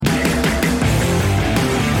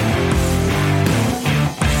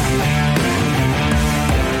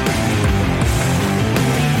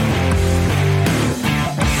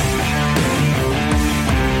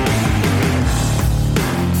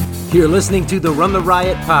You're listening to the Run the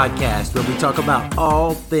Riot podcast, where we talk about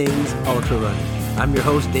all things ultra running. I'm your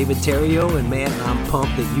host, David Terrio, and man, I'm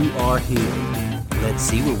pumped that you are here. Let's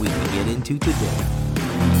see what we can get into today.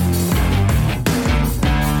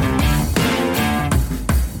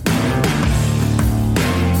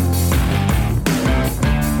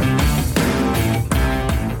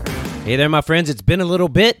 Hey there, my friends. It's been a little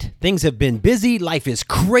bit. Things have been busy. Life is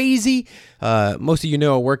crazy. Most of you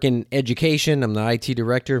know I work in education. I'm the IT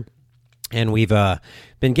director, and we've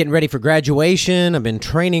been getting ready for graduation. I've been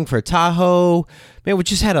training for Tahoe. Man, we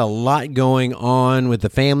just had a lot going on with the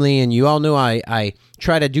family, and you all know I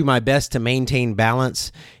try to do my best to maintain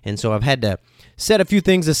balance, and so I've had to set a few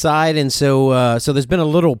things aside, and so there's been a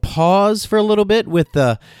little pause for a little bit with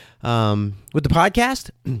the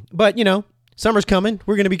podcast, but you know, summer's coming.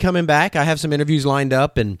 We're going to be coming back. I have some interviews lined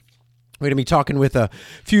up, and we're going to be talking with a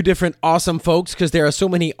few different awesome folks because there are so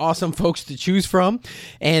many awesome folks to choose from.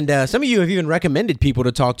 And some of you have even recommended people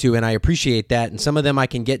to talk to, and I appreciate that. And some of them I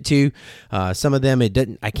can get to. Some of them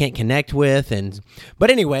I can't connect with.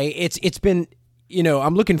 But anyway, it's been, you know,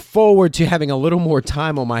 I'm looking forward to having a little more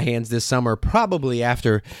time on my hands this summer, probably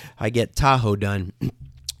after I get Tahoe done.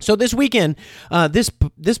 So this weekend, this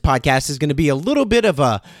podcast is going to be a little bit of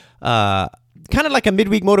a kind of like a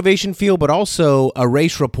midweek motivation feel, but also a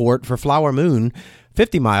race report for Flower Moon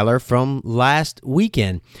 50 miler from last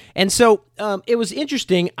weekend. And so it was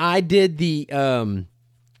interesting. I did the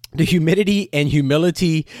humidity and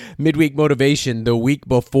humility midweek motivation the week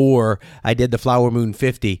before I did the Flower Moon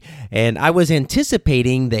 50, and I was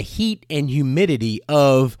anticipating the heat and humidity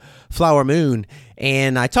of Flower Moon.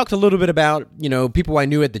 And I talked a little bit about, you know, people I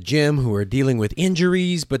knew at the gym who were dealing with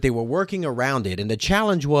injuries, but they were working around it. And the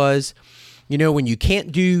challenge was, you know, when you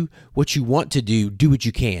can't do what you want to do what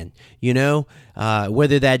you can, you know,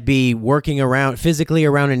 whether that be working around physically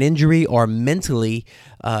around an injury or mentally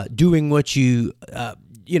doing what you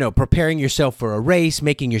know, preparing yourself for a race,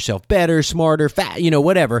 making yourself better, smarter, fat, you know,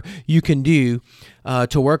 whatever you can do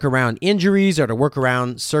to work around injuries or to work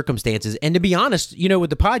around circumstances. And to be honest, you know, with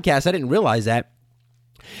the podcast, I didn't realize that.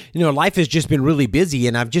 You know, life has just been really busy,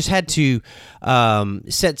 and I've just had to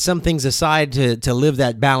set some things aside to live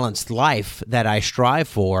that balanced life that I strive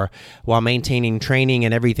for while maintaining training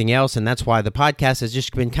and everything else. And that's why the podcast has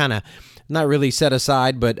just been kind of not really set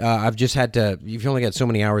aside, but I've just had to, you've only got so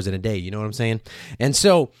many hours in a day, you know what I'm saying? And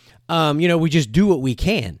so, you know, we just do what we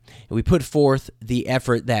can. We put forth the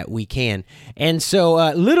effort that we can. And so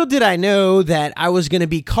little did I know that I was going to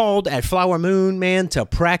be called at Flower Moon, man, to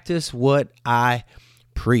practice what I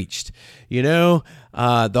preached. You know,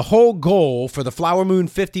 the whole goal for the Flower Moon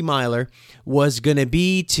 50 miler was going to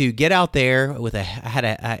be to get out there with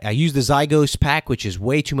I used the Zygos pack, which is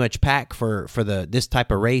way too much pack for this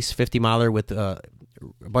type of race, 50 miler with a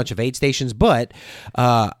bunch of aid stations, but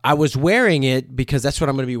I was wearing it because that's what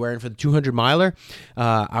I'm going to be wearing for the 200 miler.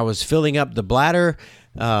 I was filling up the bladder,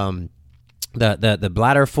 the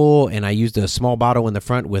bladder full, and I used a small bottle in the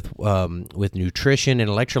front with nutrition and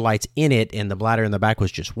electrolytes in it, and the bladder in the back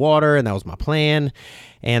was just water, and that was my plan.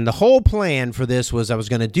 And the whole plan for this was I was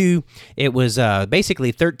going to do, it was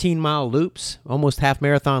basically 13-mile loops, almost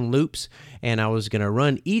half-marathon loops, and I was going to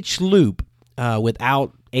run each loop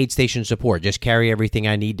without aid station support, just carry everything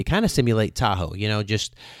I need to kind of simulate Tahoe, you know,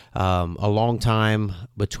 just a long time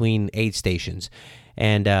between aid stations.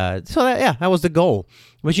 And so that was the goal.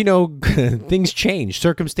 But, you know, things change,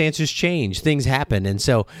 circumstances change, things happen. And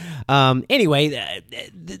so anyway,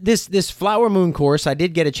 this Flower Moon course, I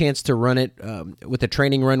did get a chance to run it with a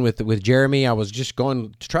training run with Jeremy. I was just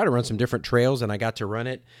going to try to run some different trails, and I got to run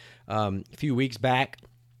it a few weeks back.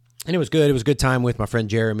 And it was good. It was a good time with my friend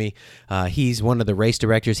Jeremy. He's one of the race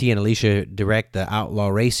directors. He and Alicia direct the Outlaw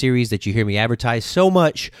Race Series that you hear me advertise so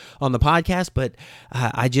much on the podcast. But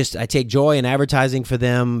I take joy in advertising for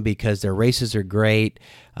them because their races are great.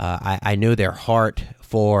 I know their heart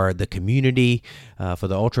for the community, for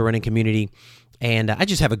the ultra running community. And I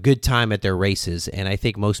just have a good time at their races, and I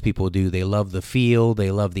think most people do. They love the field, they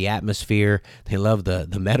love the atmosphere, they love the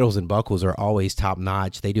medals and buckles are always top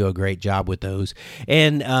notch. They do a great job with those,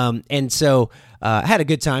 and so I had a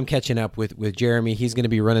good time catching up with Jeremy. He's going to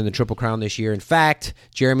be running the Triple Crown this year. In fact,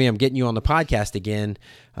 Jeremy, I'm getting you on the podcast again,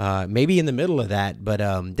 maybe in the middle of that, but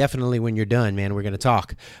definitely when you're done, man, we're going to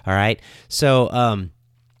talk. All right, so.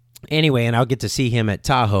 Anyway, and I'll get to see him at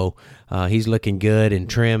Tahoe. He's looking good and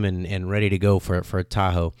trim and ready to go for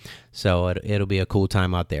Tahoe. So it'll be a cool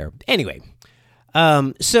time out there. Anyway,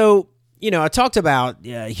 so, you know, I talked about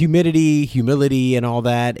humility, and all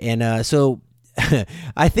that. And so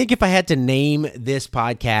I think if I had to name this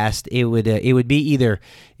podcast, it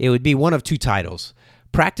would be one of two titles: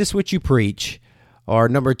 Practice What You Preach, or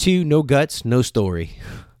number 2, no guts, no story.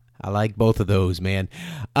 I like both of those, man.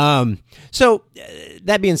 So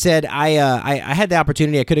that being said, I had the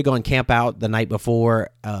opportunity. I could have gone camp out the night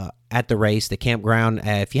before at the race, the campground.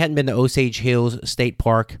 If you hadn't been to Osage Hills State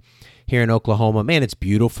Park here in Oklahoma, man, it's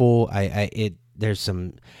beautiful. There's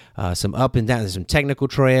some up and down. There's some technical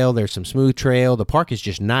trail. There's some smooth trail. The park is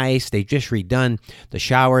just nice. They just redone the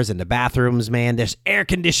showers and the bathrooms, man. There's air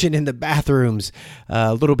conditioning in the bathrooms.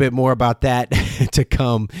 A little bit more about that to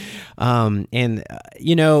come.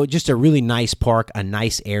 Just a really nice park, a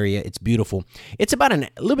nice area. It's beautiful. It's about a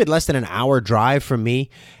little bit less than an hour drive from me.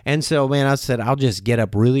 And so, man, I said, I'll just get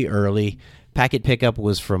up really early. Packet pickup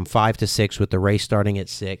was from 5 to 6 with the race starting at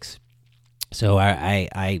 6. So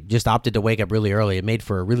I just opted to wake up really early. It made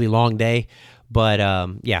for a really long day, but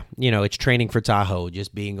it's training for Tahoe.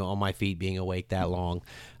 Just being on my feet, being awake that long,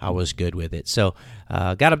 I was good with it. So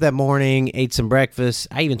got up that morning, ate some breakfast.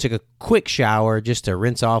 I even took a quick shower just to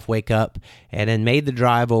rinse off, wake up, and then made the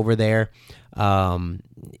drive over there.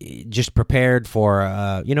 Just prepared for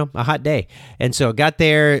a hot day. And so got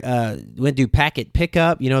there, went to packet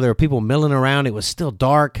pickup. There were people milling around. It was still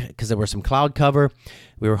dark because there was some cloud cover.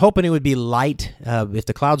 We were hoping it would be light. If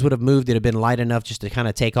the clouds would have moved, it'd have been light enough just to kind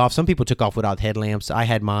of take off. Some people took off without headlamps. I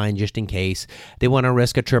had mine just in case. They want to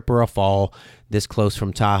risk a trip or a fall this close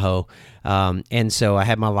from Tahoe. And so I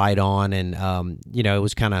had my light on, and it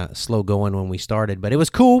was kind of slow going when we started, but it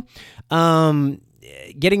was cool.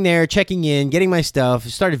 Getting there, checking in, getting my stuff,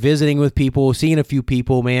 started visiting with people, seeing a few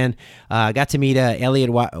people, man. Got to meet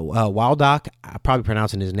Elliot Waldock. I'm probably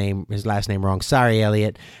pronouncing his last name wrong. Sorry,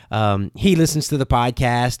 Elliot. He listens to the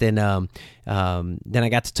podcast, and then I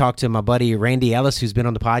got to talk to my buddy Randy Ellis, who's been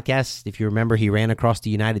on the podcast. If you remember, he ran across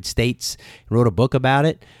the United States and wrote a book about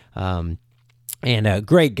it. And a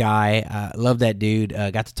great guy. Love that dude.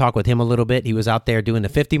 Got to talk with him a little bit. He was out there doing the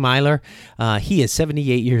 50 miler. He is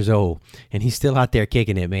 78 years old, and he's still out there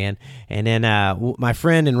kicking it, man. And then my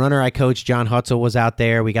friend and runner I coach, John Hutzel, was out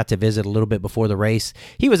there. We got to visit a little bit before the race.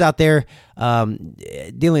 He was out there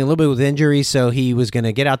dealing a little bit with injuries, so he was going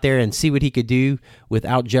to get out there and see what he could do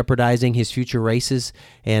without jeopardizing his future races.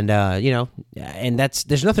 And, and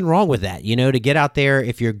there's nothing wrong with that, to get out there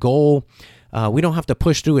if your goal. We don't have to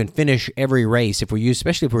push through and finish every race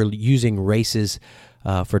especially if we're using races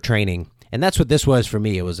for training. And that's what this was for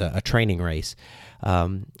me. It was a training race.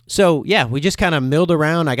 We just kind of milled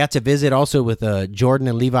around. I got to visit also with Jordan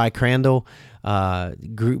and Levi Crandall,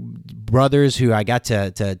 brothers who I got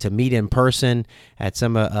to meet in person at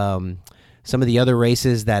some of the other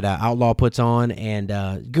races that Outlaw puts on,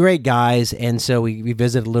 and great guys. And so we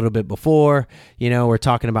visited a little bit before. We're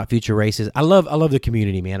talking about future races. I love the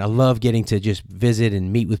community, man. I love getting to just visit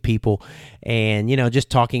and meet with people, and just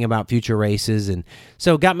talking about future races. And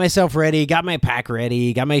so got myself ready, got my pack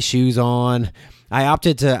ready, got my shoes on. I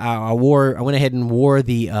opted to. I went ahead and wore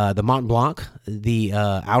the Mont Blanc, the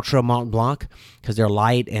Ultra Mont Blanc, because they're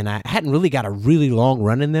light, and I hadn't really got a really long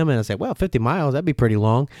run in them. And I said, well, 50 miles, that'd be pretty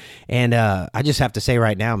long. And I just have to say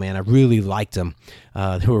right now, man, I really liked them.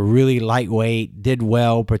 They were really lightweight, did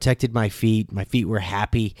well, protected my feet. My feet were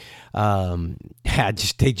happy.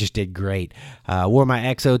 They just did great. I wore my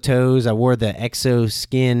Exo toes. I wore the Exo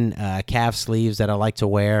Skin calf sleeves that I like to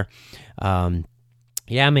wear.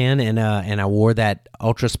 Yeah, man, and I wore that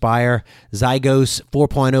Ultraspire Zygos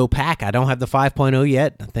 4.0 pack. I don't have the 5.0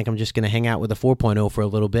 yet. I think I'm just gonna hang out with the 4.0 for a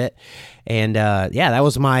little bit. And that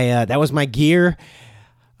was my gear.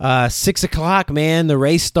 6 o'clock, man. The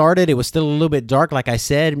race started. It was still a little bit dark, like I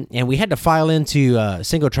said, and we had to file into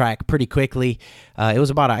single track pretty quickly. It was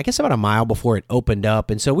about a mile before it opened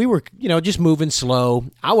up, and so we were, just moving slow.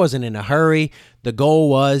 I wasn't in a hurry. The goal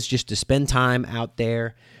was just to spend time out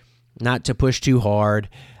there, not to push too hard.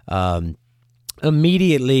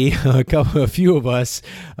 Immediately, a few of us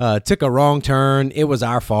took a wrong turn. It was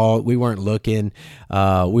our fault. We weren't looking.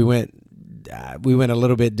 We went a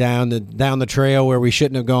little bit down the trail where we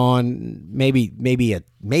shouldn't have gone. Maybe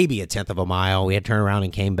a tenth of a mile. We had to turn around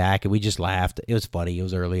and came back, and we just laughed. It was funny. It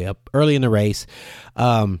was early in the race.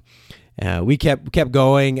 We kept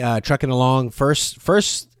going, trucking along.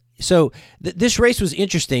 First. So this race was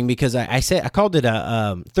interesting because I called it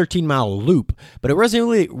a 13-mile loop, but it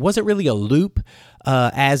wasn't really a loop,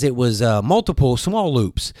 as it was multiple small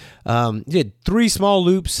loops. You did 3 small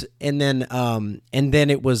loops, and then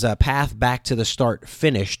it was a path back to the start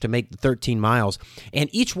finish to make the 13 miles. And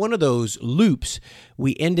each one of those loops,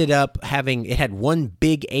 we ended up it had one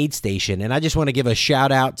big aid station. And I just want to give a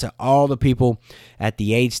shout out to all the people at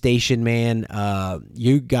the aid station, man.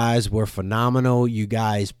 You guys were phenomenal. You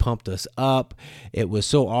guys pumped us up. It was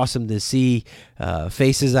so awesome to see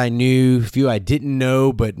faces I knew, a few I didn't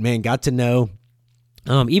know, but man, got to know.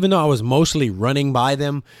 Even though I was mostly running by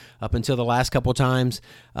them up until the last couple times,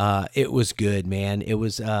 it was good, man. It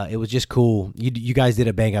was just cool. You guys did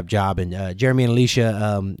a bang up job, and Jeremy and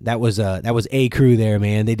Alicia, that was a crew there,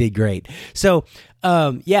 man. They did great. So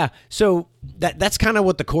so that's kind of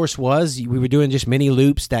what the course was. We were doing just mini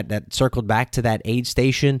loops that circled back to that aid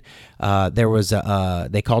station. There was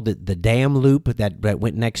they called it the dam loop that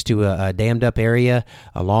went next to a dammed up area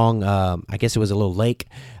along. I guess it was a little lake.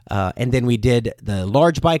 And then we did the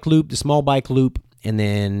large bike loop, the small bike loop, and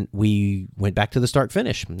then we went back to the start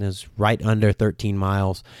finish. It was right under 13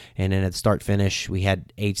 miles. And then at the start finish, we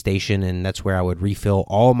had aid station, and that's where I would refill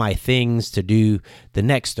all my things to do the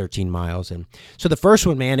next 13 miles. And so the first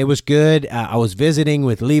one, man, it was good. I was visiting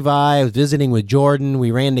with Levi. I was visiting with Jordan.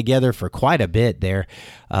 We ran together for quite a bit there.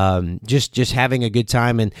 Just having a good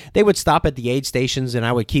time, and they would stop at the aid stations, and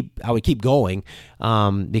I would keep going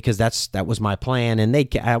because that was my plan. And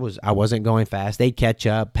I wasn't going fast. They'd catch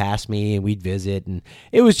up, pass me, and we'd visit, and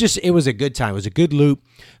it was a good time. It was a good loop.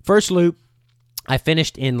 First loop, I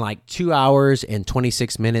finished in like 2 hours and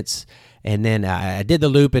 26 minutes. And then I did the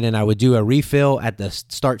loop, and then I would do a refill at the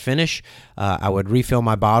start finish. I would refill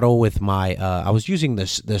my bottle with my. I was using the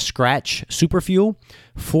Scratch Super Fuel,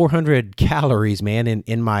 400 calories, man,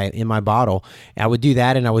 in my bottle. I would do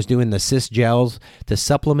that, and I was doing the Cis gels to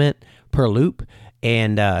supplement per loop,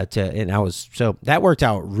 so that worked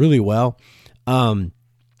out really well.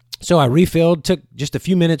 So I refilled, took just a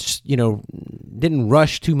few minutes, didn't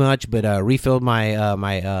rush too much, but refilled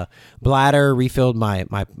my bladder, refilled my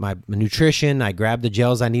nutrition. I grabbed the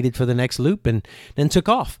gels I needed for the next loop, and then took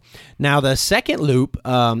off. Now the second loop,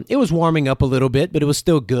 it was warming up a little bit, but it was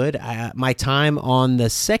still good. My time on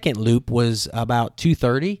the second loop was about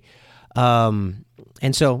 2:30,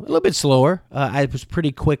 and so a little bit slower. I was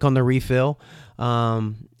pretty quick on the refill,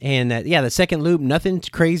 the second loop, nothing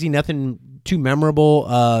crazy, nothing too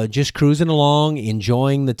memorable, just cruising along,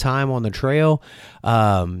 enjoying the time on the trail.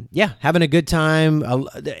 Having a good time.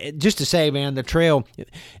 Just to say, man, the trail,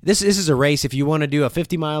 this is a race. If you want to do a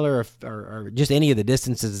 50 miler or just any of the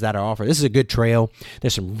distances that are offered, this is a good trail.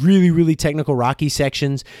 There's some really, really technical rocky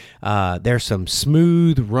sections. There's some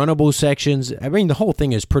smooth, runnable sections. I mean, the whole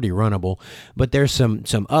thing is pretty runnable, but there's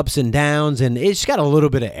some ups and downs, and it's got a little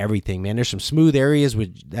bit of everything, man. There's some smooth areas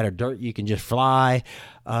that are dirt you can just fly.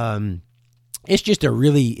 It's just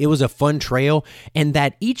it was a fun trail, and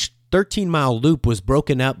that each 13-mile loop was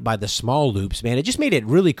broken up by the small loops, man. It just made it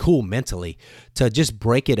really cool mentally to just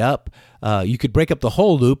break it up. You could break up the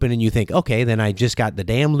whole loop, and then you think, okay, then I just got the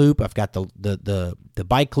dam loop. I've got the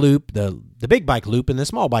bike loop, the big bike loop, and the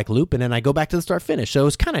small bike loop, and then I go back to the start finish. So it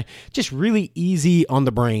was kind of just really easy on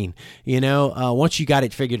the brain, once you got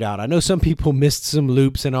it figured out. I know some people missed some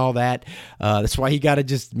loops and all that. That's why you got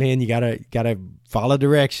to follow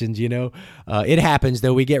directions, It happens,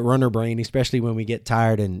 though. We get runner brain, especially when we get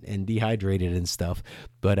tired and dehydrated and stuff.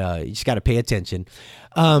 But you just got to pay attention.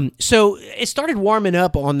 So it started warming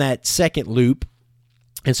up on that second loop.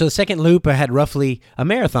 And so the second loop, I had roughly a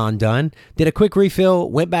marathon done, did a quick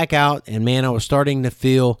refill, went back out, and, man, I was starting to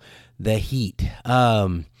feel the heat.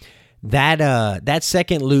 That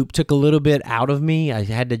second loop took a little bit out of me. I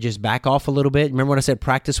had to just back off a little bit. Remember when I said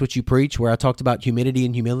practice what you preach, where I talked about humidity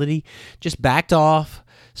and humility? Just backed off,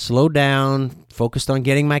 slowed down, focused on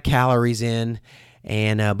getting my calories in.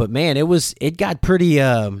 And but man, it got pretty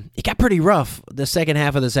rough the second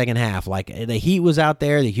half of the second half. Like, the heat was out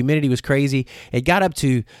there, the humidity was crazy. It got up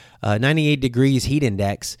to 98 degrees heat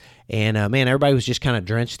index, and man, everybody was just kind of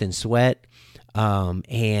drenched in sweat.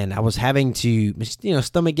 And I was having to,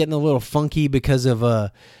 stomach getting a little funky because of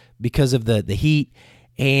the heat.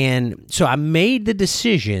 And so I made the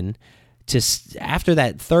decision after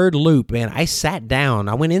that third loop, man, I sat down.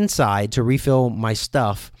 I went inside to refill my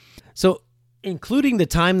stuff. So including the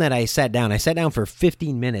time that I sat down for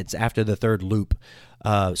 15 minutes after the third loop.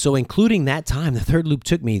 So including that time, the third loop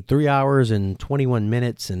took me 3 hours and 21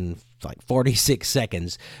 minutes and like 46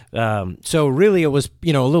 seconds. So really it was,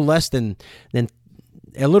 a little less than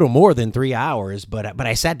a little more than 3 hours, but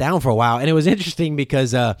I sat down for a while, and it was interesting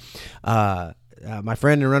because my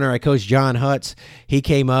friend and runner I coached, John Hutz, he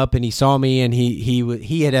came up and he saw me, and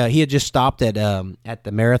he had just stopped at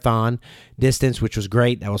the marathon distance, which was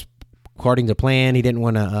great. That was according to plan. He didn't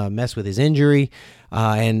want to mess with his injury,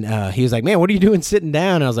 and he was like, "Man, what are you doing sitting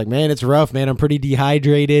down?" I was like, "Man, it's rough, man. I'm pretty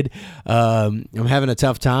dehydrated. I'm having a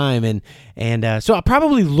tough time," and so I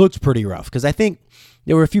probably looked pretty rough because I think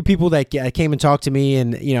there were a few people that came and talked to me,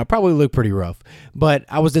 and probably looked pretty rough. But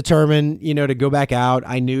I was determined, to go back out.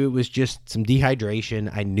 I knew it was just some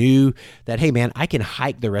dehydration. I knew that, hey man, I can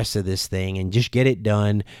hike the rest of this thing and just get it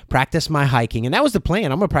done. Practice my hiking, and that was the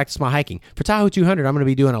plan. I'm gonna practice my hiking for Tahoe 200. I'm gonna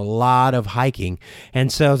be doing a lot of hiking,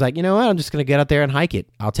 and so I was like, you know what? I'm just gonna get out there and hike it.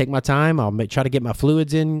 I'll take my time. I'll try to get my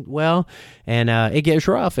fluids in well, and it gets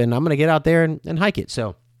rough, and I'm gonna get out there and hike it.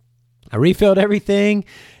 So I refilled everything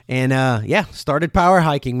and started power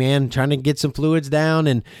hiking, man, trying to get some fluids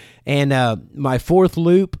down. And my fourth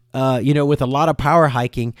loop, with a lot of power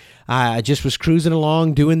hiking, I just was cruising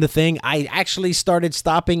along doing the thing. I actually started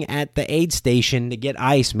stopping at the aid station to get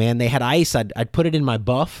ice, man. They had ice. I'd put it in my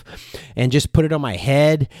buff and just put it on my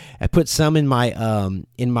head. I put some in my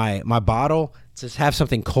bottle. Just have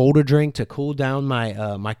something cold to drink to cool down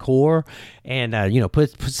my core, and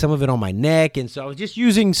put some of it on my neck. And so I was just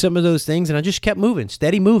using some of those things, and I just kept moving,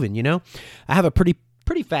 steady moving. I have a pretty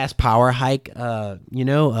fast power hike,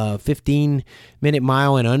 15-minute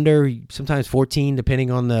mile and under, sometimes 14, depending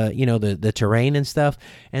on the terrain and stuff.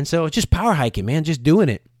 And so just power hiking, man, just doing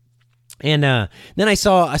it. And then I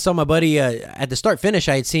saw my buddy at the start finish.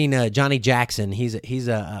 I had seen Johnny Jackson. He's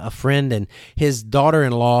a friend, and his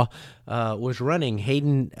daughter-in-law was running,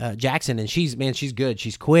 Hayden Jackson, and she's good.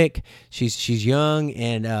 She's quick. She's young,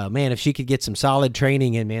 and man, if she could get some solid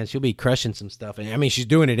training in, man, she'll be crushing some stuff. And I mean, she's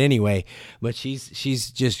doing it anyway, but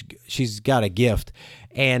she's got a gift.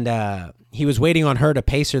 And he was waiting on her to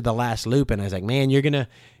pace her the last loop, and I was like, man, you guys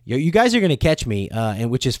are gonna catch me,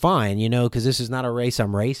 and which is fine, because this is not a race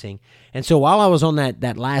I'm racing. And so while I was on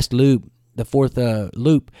that last loop, the fourth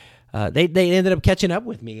loop, they ended up catching up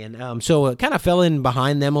with me, and so it kind of fell in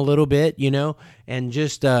behind them a little bit, and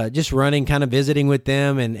just running, kind of visiting with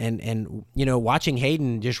them, and watching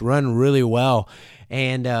Hayden just run really well,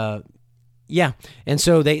 and yeah, and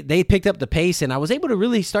so they picked up the pace, and I was able to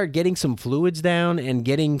really start getting some fluids down and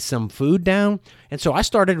getting some food down, and so I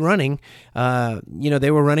started running.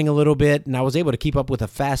 They were running a little bit, and I was able to keep up with a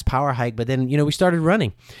fast power hike, but then, we started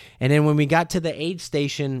running. And then when we got to the aid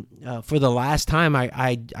station for the last time,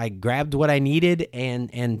 I grabbed what I needed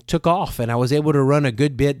and took off, and I was able to run a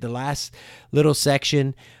good bit the last little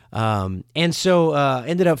section, and so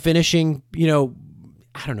ended up finishing,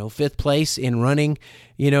 fifth place in running,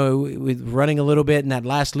 with running a little bit. And that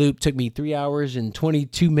last loop took me 3 hours and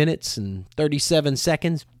 22 minutes and 37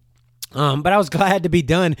 seconds. But I was glad to be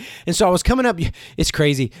done. And so I was coming up. It's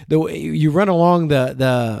crazy. You run along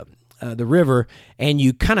the river, and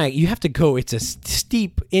you have to go. It's a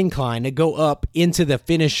steep incline to go up into the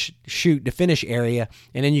finish area,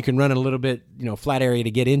 and then you can run a little bit, flat area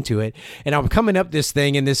to get into it. And I'm coming up this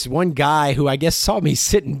thing, and this one guy who I guess saw me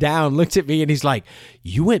sitting down looked at me, and he's like,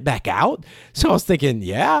 "You went back out?" So I was thinking,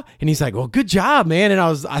 "Yeah." And he's like, "Well, good job, man." And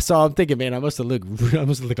I saw him thinking, man, I must have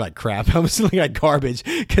looked like crap. I must have looked like garbage,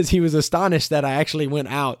 because he was astonished that I actually went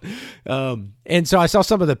out. And so I saw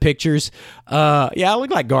some of the pictures. I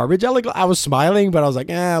looked like garbage. I was smiling, but I was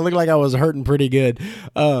like, I looked like I was hurting pretty good.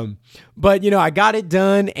 But I got it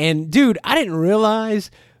done, and dude, I didn't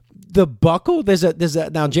realize the buckle.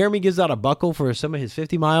 Now Jeremy gives out a buckle for some of his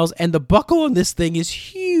 50 miles, and the buckle on this thing is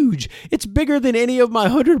huge. It's bigger than any of my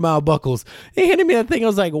 100-mile buckles. They handed me that thing. I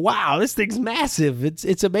was like, wow, this thing's massive.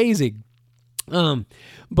 It's amazing.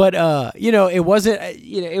 But it wasn't,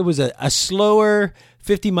 it was a slower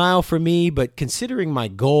 50 mile for me, but considering my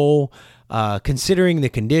goal, considering the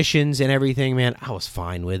conditions and everything, man, I was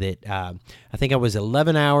fine with it. I think I was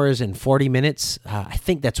 11 hours and 40 minutes. I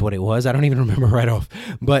think that's what it was. I don't even remember right off.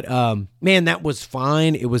 But, man, that was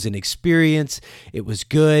fine. It was an experience. It was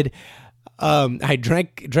good. I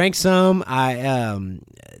drank some.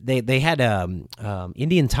 They had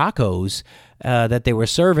Indian tacos that they were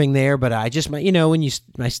serving there, but I just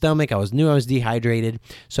my stomach, knew I was dehydrated.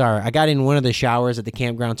 So I got in one of the showers at the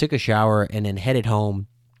campground, took a shower, and then headed home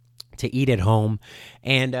to eat at home.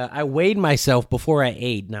 And I weighed myself before I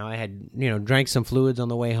ate. Now I had drank some fluids on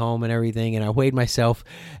the way home and everything, and I weighed myself,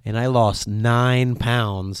 and I lost 9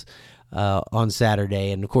 pounds on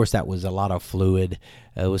Saturday, and of course that was a lot of fluid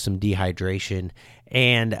with some dehydration,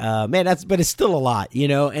 and man, but it's still a lot,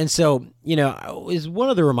 and so is one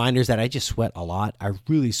of the reminders that I just sweat a lot. I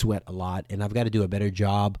really sweat a lot, and I've got to do a better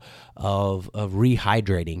job of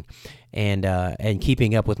rehydrating and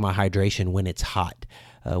keeping up with my hydration when it's hot.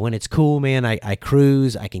 When it's cool, man, I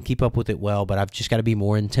cruise. I can keep up with it well, but I've just got to be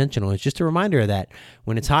more intentional. It's just a reminder of that.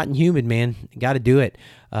 When it's hot and humid, man, got to do it.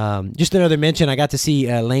 Just another mention, I got to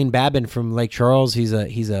see Lane Babin from Lake Charles. He's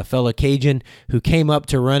a fellow Cajun who came up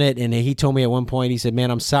to run it, and he told me at one point, he said,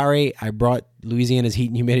 "Man, I'm sorry I brought Louisiana's heat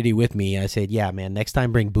and humidity with me." I said, "Yeah, man, next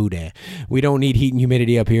time bring Boudin. We don't need heat and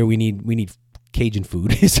humidity up here. We need Cajun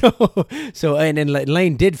food. And then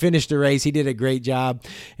Lane did finish the race. He did a great job.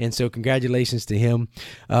 And so congratulations to him.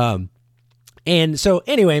 And so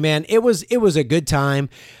anyway, man, it was a good time.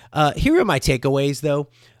 Here are my takeaways though.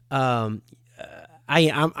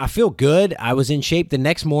 I feel good. I was in shape the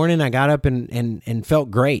next morning. I got up and felt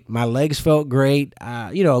great. My legs felt great.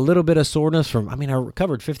 A little bit of soreness I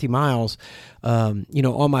recovered 50 miles,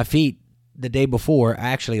 on my feet the day before,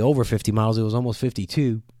 actually over 50 miles. It was almost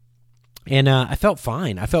 52. And I felt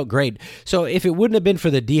fine. I felt great. So if it wouldn't have been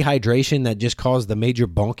for the dehydration that just caused the major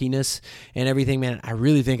bonkiness and everything, man, I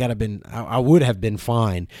really think I would have been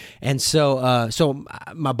fine. And so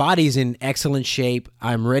my body's in excellent shape.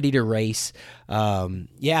 I'm ready to race. So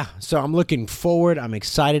I'm looking forward. I'm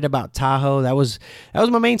excited about Tahoe. That was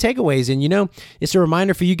my main takeaways. And it's a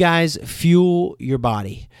reminder for you guys: fuel your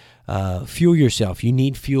body, fuel yourself. You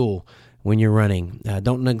need fuel when you're running.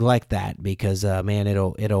 Don't neglect that because man,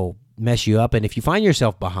 it'll mess you up. And if you find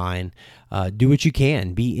yourself behind, do what you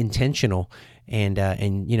can. Be intentional, and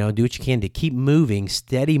do what you can to keep moving,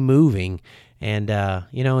 steady moving, and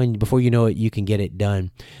and before you know it, you can get it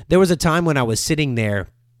done. There was a time when I was sitting there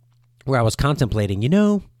where I was contemplating,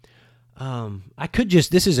 I could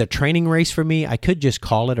just, this is a training race for me. I could just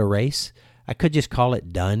call it a race. I could just call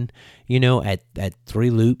it done. At 3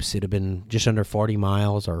 loops, it'd have been just under 40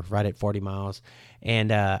 miles or right at 40 miles.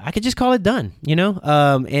 And I could just call it done,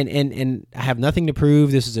 and I have nothing to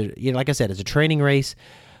prove. This is like I said, it's a training race.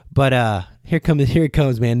 But here it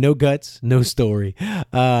comes, man. No guts, no story.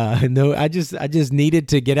 I just needed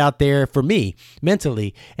to get out there for me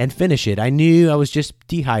mentally and finish it. I knew I was just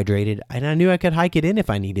dehydrated, and I knew I could hike it in if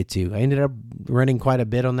I needed to. I ended up running quite a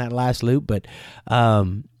bit on that last loop, but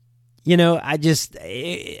I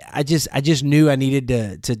just knew I needed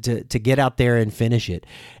to get out there and finish it.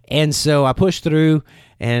 And so I pushed through,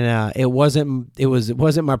 and it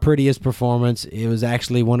wasn't my prettiest performance. It was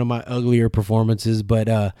actually one of my uglier performances, but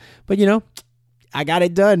I got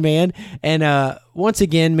it done, man. And once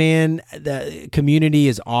again, man, the community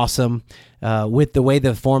is awesome. With the way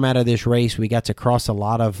the format of this race, we got to cross a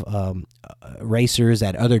lot of racers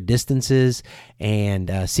at other distances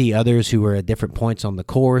and see others who were at different points on the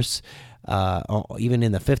course, even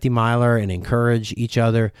in the 50-miler, and encourage each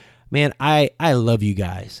other. Man, I love you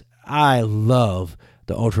guys. I love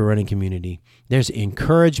the ultra running community. There's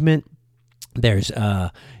encouragement. There's,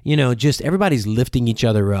 just everybody's lifting each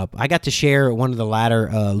other up. I got to share one of the latter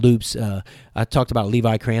loops. I talked about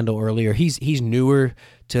Levi Crandall earlier. He's newer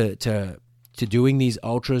to doing these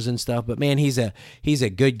ultras and stuff, but man, he's a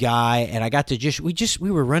good guy. And I got to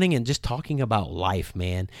we were running and just talking about life,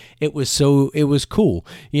 man. It was cool,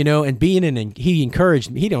 and he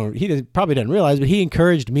encouraged me. He probably doesn't realize, but he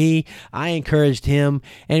encouraged me. I encouraged him.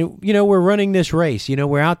 And, we're running this race,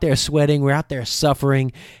 we're out there sweating, we're out there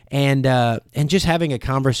suffering, and just having a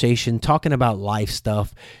conversation, talking about life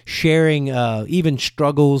stuff, sharing even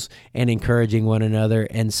struggles, and encouraging one another.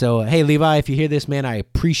 And so, hey, Levi, if you hear this, man, I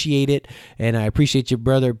appreciate it. And I appreciate you,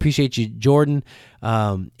 brother. Appreciate you, Jordan.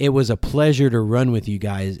 It was a pleasure to run with you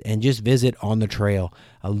guys and just visit on the trail.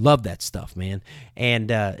 I love that stuff, man. And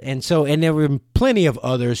there were plenty of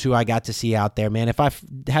others who I got to see out there, man. If I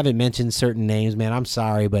haven't mentioned certain names, man, I'm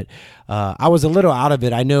sorry, but I was a little out of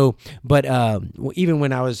it, I know. But even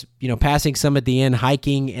when I was, passing some at the end,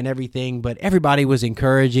 hiking and everything, but everybody was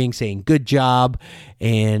encouraging, saying good job,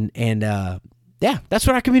 and yeah, that's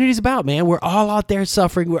what our community is about, man. We're all out there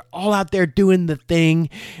suffering. We're all out there doing the thing.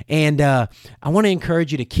 And I want to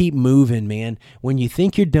encourage you to keep moving, man. When you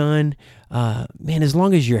think you're done, man, as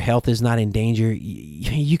long as your health is not in danger,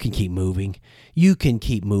 you can keep moving. You can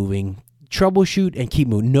keep moving. Troubleshoot and keep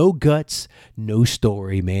moving. No guts, no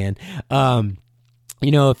story, man.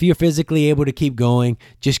 If you're physically able to keep going,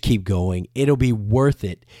 just keep going. It'll be worth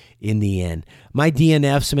it in the end. My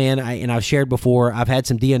DNFs, man, I've shared before, I've had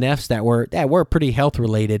some DNFs that were pretty health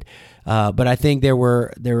related, but I think there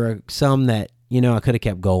were some that I could have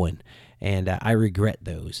kept going, and I regret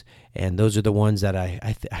those. And those are the ones that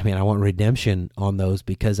I want redemption on those,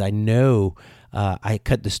 because I know I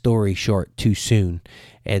cut the story short too soon.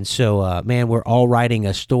 And so, man, we're all writing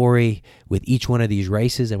a story with each one of these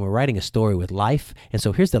races, and we're writing a story with life. And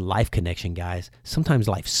so here's the life connection, guys. Sometimes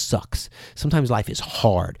life sucks. Sometimes life is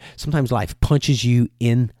hard. Sometimes life punches you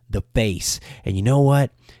in the face. And you know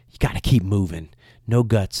what? You got to keep moving. No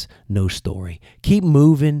guts, no story. Keep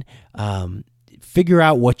moving. Figure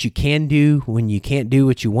out what you can do when you can't do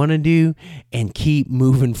what you want to do, and keep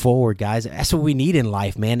moving forward, guys. That's what we need in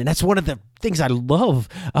life, man. And that's one of the things I love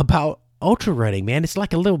about ultra running, man. It's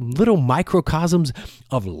like a little microcosms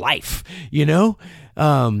of life,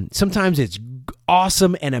 Sometimes it's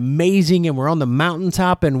awesome and amazing, and we're on the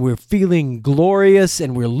mountaintop and we're feeling glorious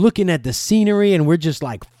and we're looking at the scenery and we're just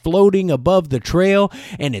like floating above the trail,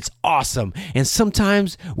 and it's awesome. And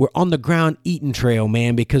sometimes we're on the ground eating trail,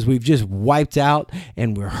 man, because we've just wiped out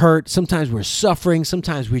and we're hurt. Sometimes we're suffering.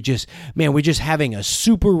 Sometimes we're just having a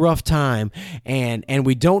super rough time, and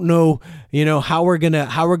we don't know, how we're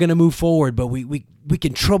gonna move forward, but we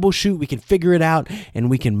can troubleshoot, we can figure it out, and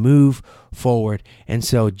we can move forward. And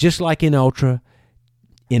so just like in Ultra,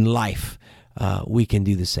 in life, we can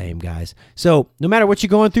do the same, guys. So no matter what you're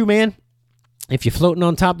going through, man, if you're floating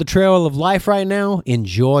on top of the trail of life right now,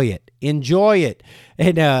 enjoy it. Enjoy it.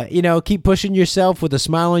 And, keep pushing yourself with a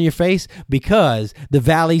smile on your face, because the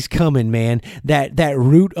valley's coming, man. That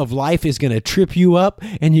route of life is going to trip you up,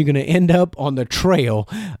 and you're going to end up on the trail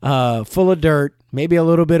full of dirt, maybe a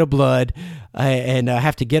little bit of blood, and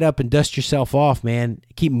have to get up and dust yourself off, man.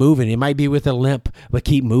 Keep moving. It might be with a limp, but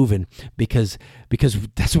keep moving, because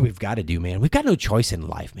that's what we've got to do, man. We've got no choice in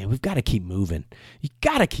life, man. We've got to keep moving. You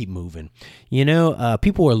got to keep moving.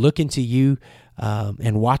 People are looking to you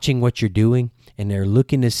and watching what you're doing, and they're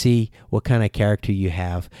looking to see what kind of character you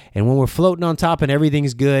have. And when we're floating on top and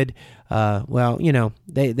everything's good,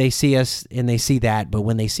 they see us and they see that. But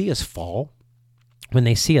when they see us fall, when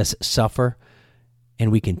they see us suffer,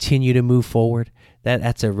 and we continue to move forward,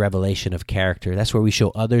 that's a revelation of character. That's where we show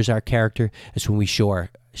others our character. That's when we show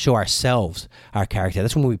ourselves our character.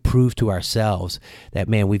 That's when we prove to ourselves that,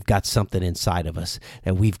 man, we've got something inside of us,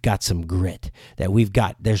 that we've got some grit,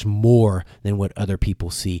 that there's more than what other people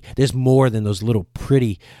see. There's more than those little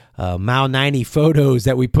pretty Mile 90 photos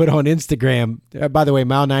that we put on Instagram. By the way,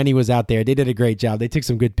 Mile 90 was out there. They did a great job. They took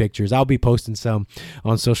some good pictures. I'll be posting some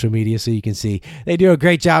on social media so you can see. They do a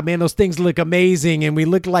great job, man. Those things look amazing, and we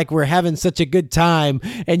look like we're having such a good time.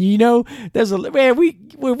 And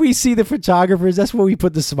when we see the photographers, that's when we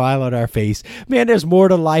put the smile on our face. Man, there's more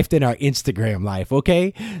to life than our Instagram life,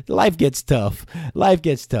 okay? Life gets tough.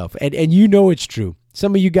 And it's true.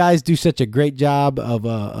 Some of you guys do such a great job of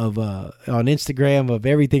on Instagram of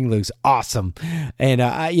everything looks awesome, and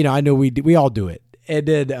I know we all do it. And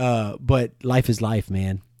then, but life is life,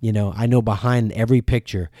 man. I know behind every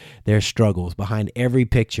picture there's struggles. Behind every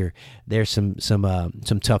picture there's some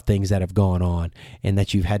tough things that have gone on and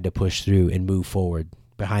that you've had to push through and move forward.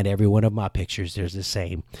 Behind every one of my pictures there's the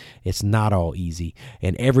same. It's not all easy,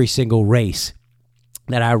 and every single race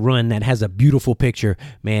that I run that has a beautiful picture,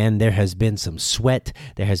 man, there has been some sweat,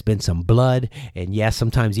 there has been some blood, and yes,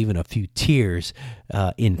 sometimes even a few tears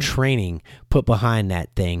in training put behind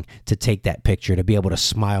that thing to take that picture, to be able to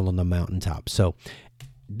smile on the mountaintop. So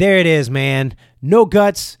there it is, man. No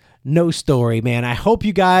guts, no story, man. I hope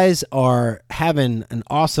you guys are having an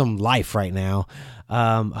awesome life right now.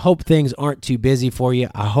 I hope things aren't too busy for you.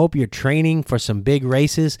 I hope you're training for some big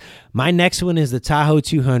races. My next one is the Tahoe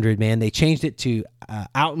 200, man. They changed it to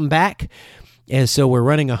out and back. And so we're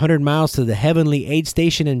running 100 miles to the Heavenly Aid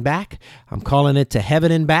Station and back. I'm calling it to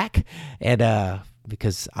heaven and back. And,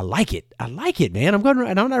 because I like it. I like it, man.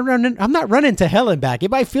 I'm not running to hell and back.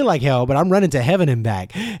 It might feel like hell, but I'm running to heaven and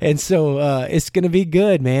back. And so it's going to be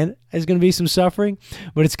good, man. There's going to be some suffering,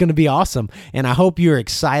 but it's going to be awesome. And I hope you're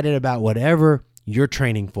excited about whatever you're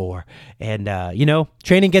training for. And,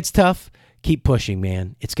 training gets tough. Keep pushing,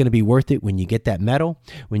 man. It's going to be worth it when you get that medal,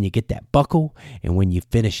 when you get that buckle, and when you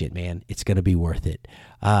finish it, man. It's going to be worth it.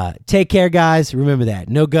 Take care, guys. Remember that.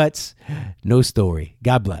 No guts, no story.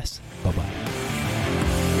 God bless. Bye-bye.